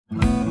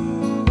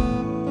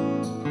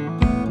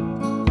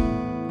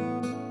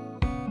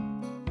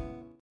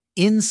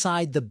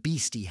Inside the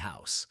Beastie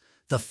House,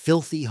 the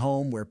filthy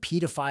home where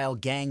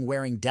pedophile gang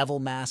wearing devil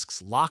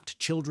masks locked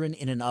children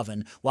in an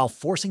oven while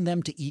forcing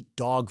them to eat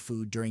dog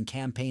food during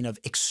campaign of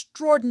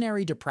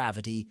extraordinary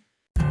depravity.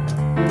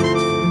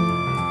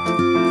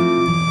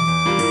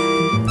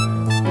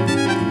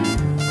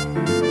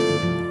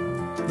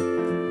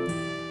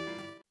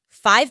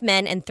 Five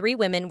men and 3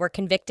 women were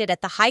convicted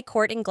at the High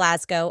Court in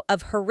Glasgow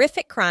of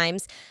horrific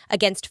crimes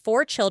against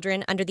 4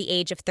 children under the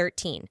age of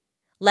 13,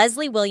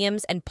 Leslie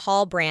Williams and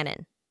Paul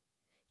Brannan.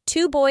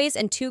 2 boys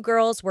and 2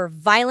 girls were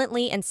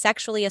violently and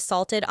sexually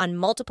assaulted on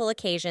multiple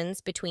occasions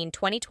between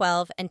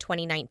 2012 and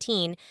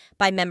 2019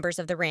 by members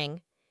of the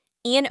ring.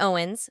 Ian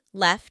Owens,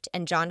 left,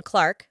 and John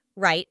Clark,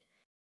 right.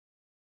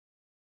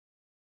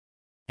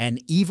 An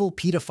evil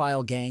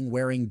pedophile gang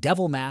wearing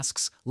devil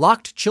masks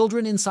locked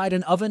children inside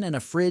an oven and a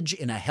fridge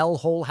in a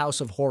hellhole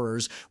house of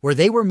horrors where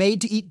they were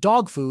made to eat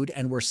dog food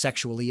and were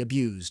sexually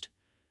abused.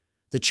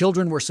 The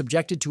children were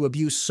subjected to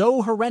abuse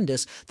so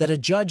horrendous that a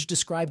judge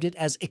described it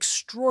as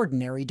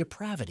extraordinary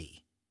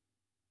depravity.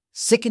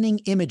 Sickening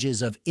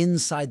images of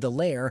Inside the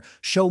Lair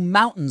show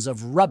mountains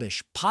of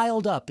rubbish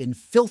piled up in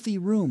filthy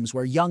rooms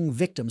where young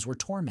victims were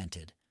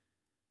tormented.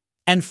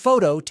 And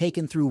photo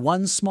taken through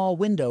one small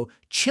window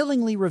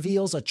chillingly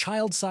reveals a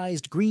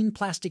child-sized green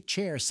plastic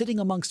chair sitting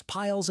amongst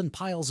piles and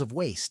piles of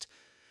waste.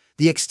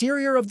 The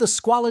exterior of the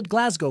squalid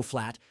Glasgow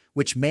flat,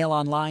 which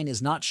MailOnline is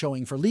not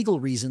showing for legal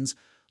reasons,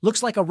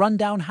 looks like a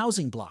rundown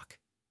housing block.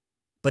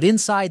 But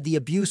inside, the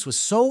abuse was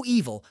so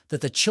evil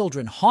that the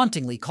children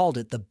hauntingly called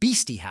it the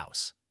Beastie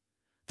House.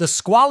 The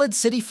squalid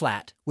city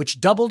flat, which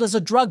doubled as a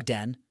drug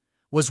den,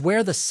 was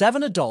where the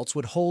 7 adults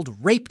would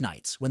hold rape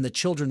nights when the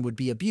children would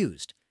be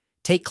abused,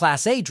 take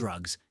Class A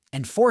drugs,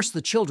 and force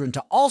the children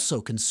to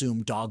also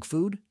consume dog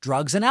food,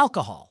 drugs, and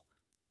alcohol.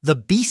 The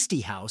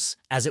Beastie House,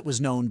 as it was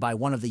known by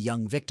one of the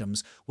young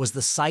victims, was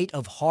the site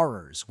of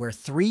horrors where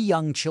 3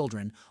 young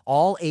children,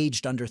 all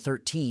aged under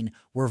 13,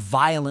 were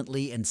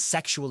violently and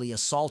sexually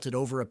assaulted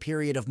over a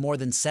period of more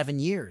than 7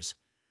 years.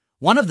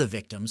 One of the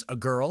victims, a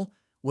girl,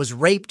 was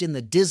raped in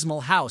the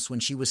dismal house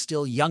when she was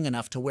still young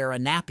enough to wear a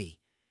nappy.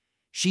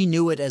 She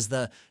knew it as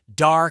the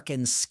dark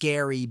and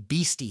scary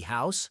Beastie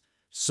House,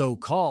 so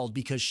called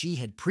because she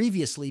had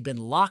previously been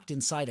locked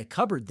inside a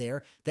cupboard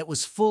there that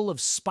was full of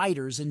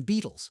spiders and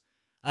beetles.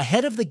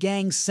 Ahead of the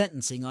gang's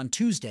sentencing on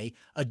Tuesday,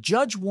 a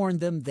judge warned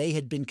them they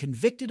had been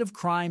convicted of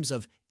crimes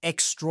of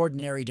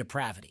extraordinary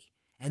depravity,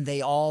 and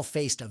they all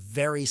faced a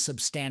very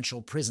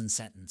substantial prison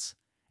sentence.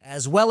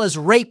 As well as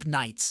rape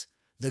nights,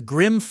 the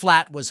grim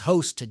flat was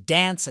host to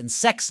dance and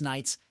sex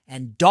nights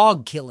and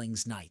dog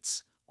killings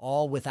nights,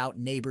 all without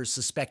neighbors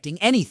suspecting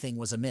anything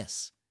was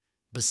amiss.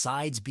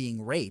 Besides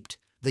being raped,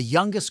 the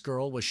youngest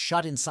girl was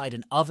shut inside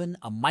an oven,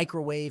 a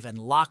microwave, and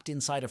locked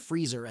inside a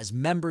freezer as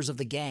members of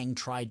the gang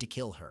tried to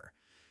kill her.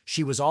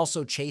 She was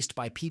also chased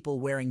by people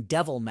wearing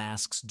devil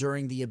masks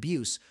during the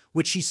abuse,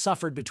 which she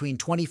suffered between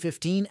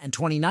 2015 and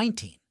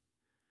 2019.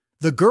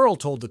 The girl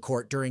told the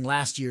court during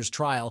last year's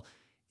trial,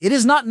 "It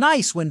is not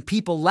nice when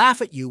people laugh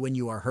at you when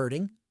you are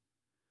hurting."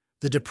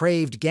 The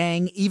depraved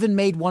gang even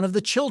made one of the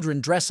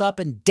children dress up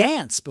and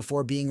dance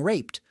before being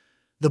raped.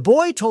 The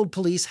boy told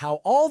police how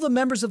all the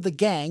members of the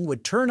gang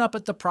would turn up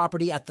at the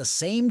property at the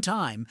same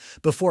time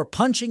before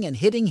punching and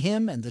hitting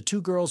him and the 2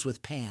 girls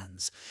with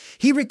pans.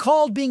 He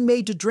recalled being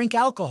made to drink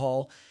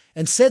alcohol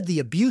and said the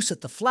abuse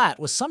at the flat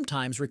was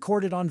sometimes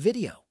recorded on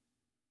video.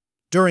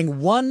 During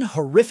one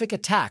horrific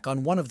attack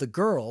on one of the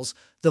girls,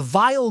 the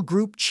vile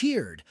group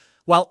cheered,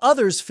 while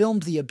others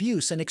filmed the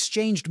abuse and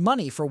exchanged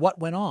money for what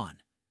went on.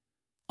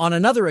 On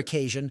another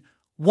occasion,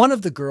 one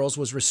of the girls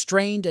was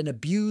restrained and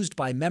abused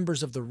by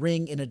members of the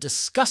ring in a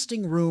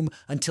disgusting room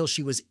until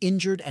she was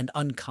injured and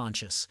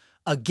unconscious,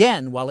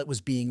 again while it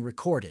was being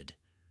recorded.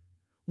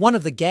 One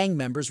of the gang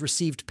members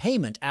received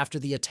payment after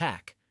the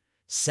attack.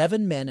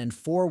 7 men and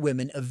 4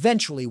 women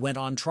eventually went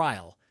on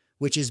trial,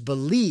 which is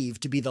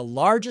believed to be the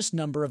largest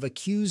number of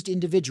accused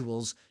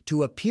individuals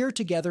to appear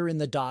together in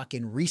the dock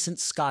in recent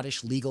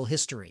Scottish legal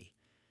history.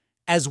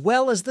 As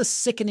well as the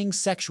sickening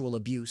sexual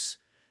abuse,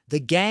 the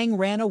gang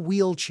ran a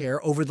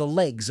wheelchair over the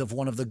legs of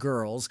one of the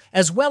girls,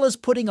 as well as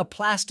putting a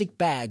plastic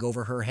bag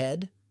over her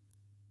head.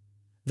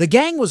 The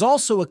gang was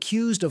also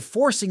accused of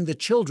forcing the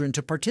children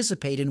to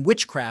participate in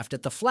witchcraft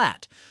at the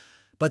flat,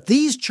 but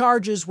these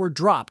charges were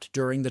dropped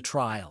during the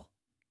trial.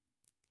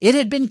 It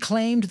had been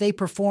claimed they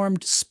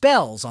performed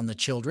spells on the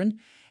children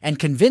and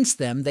convinced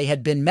them they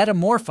had been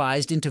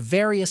metamorphized into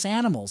various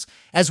animals,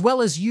 as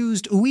well as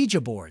used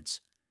Ouija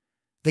boards.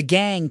 The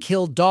gang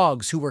killed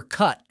dogs who were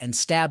cut and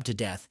stabbed to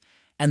death,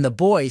 and the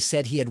boy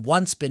said he had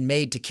once been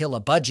made to kill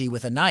a budgie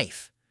with a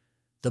knife.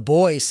 The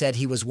boy said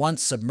he was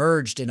once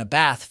submerged in a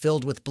bath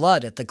filled with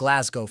blood at the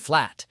Glasgow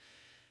flat.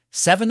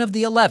 7 of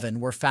the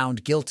 11 were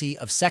found guilty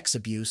of sex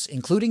abuse,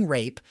 including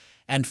rape,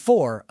 and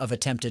 4 of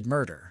attempted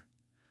murder.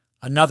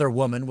 Another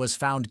woman was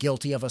found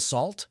guilty of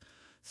assault.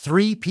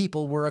 3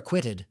 people were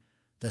acquitted.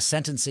 The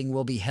sentencing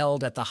will be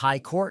held at the High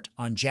Court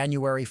on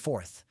January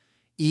 4th.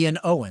 Ian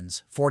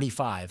Owens,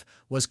 45,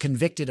 was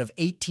convicted of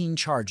 18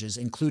 charges,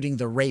 including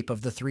the rape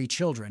of the 3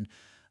 children.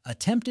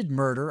 attempted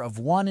murder of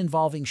one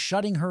involving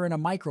shutting her in a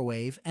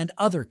microwave and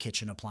other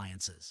kitchen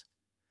appliances.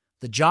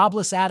 The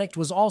jobless addict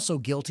was also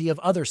guilty of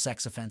other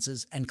sex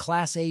offenses and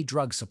Class A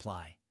drug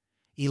supply.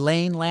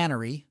 Elaine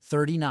Lannery,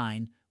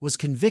 39, was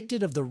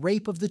convicted of the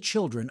rape of the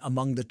children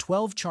among the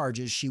 12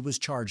 charges she was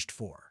charged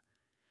for.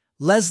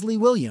 Leslie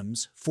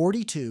Williams,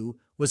 42,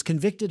 was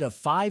convicted of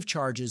 5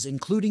 charges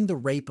including the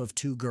rape of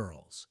 2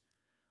 girls.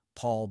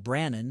 Paul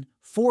Brannon,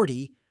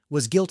 40,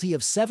 was guilty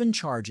of 7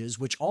 charges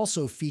which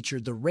also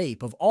featured the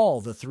rape of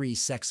all the 3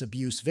 sex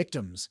abuse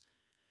victims.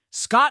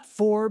 Scott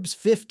Forbes,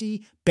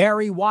 50,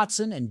 Barry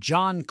Watson, and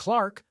John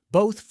Clark,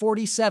 both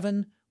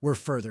 47, were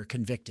further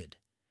convicted.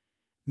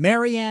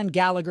 Marianne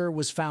Gallagher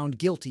was found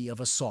guilty of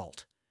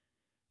assault.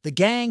 The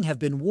gang have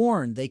been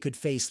warned they could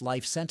face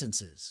life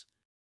sentences.